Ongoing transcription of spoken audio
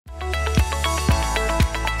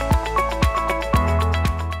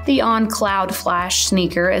The On Cloudflash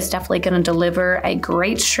sneaker is definitely going to deliver a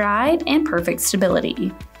great stride and perfect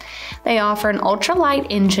stability. They offer an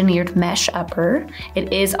ultralight engineered mesh upper.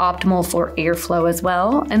 It is optimal for airflow as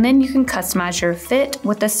well, and then you can customize your fit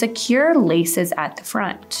with the secure laces at the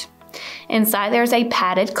front. Inside there's a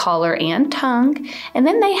padded collar and tongue, and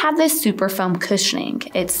then they have this superfoam cushioning.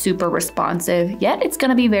 It's super responsive, yet it's going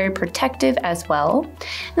to be very protective as well.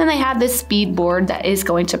 And then they have this Speedboard that is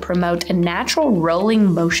going to promote a natural rolling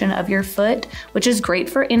motion of your foot, which is great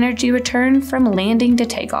for energy return from landing to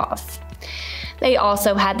takeoff. They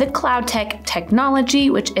also had the CloudTec technology,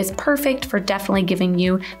 which is perfect for definitely giving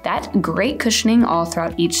you that great cushioning all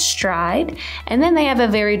throughout each stride. And then they have a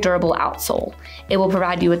very durable outsole. It will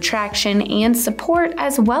provide you with traction and support,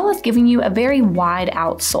 as well as giving you a very wide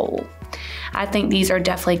outsole. I think these are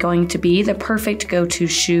definitely going to be the perfect go-to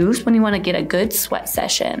shoes when you want to get a good sweat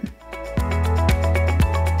session.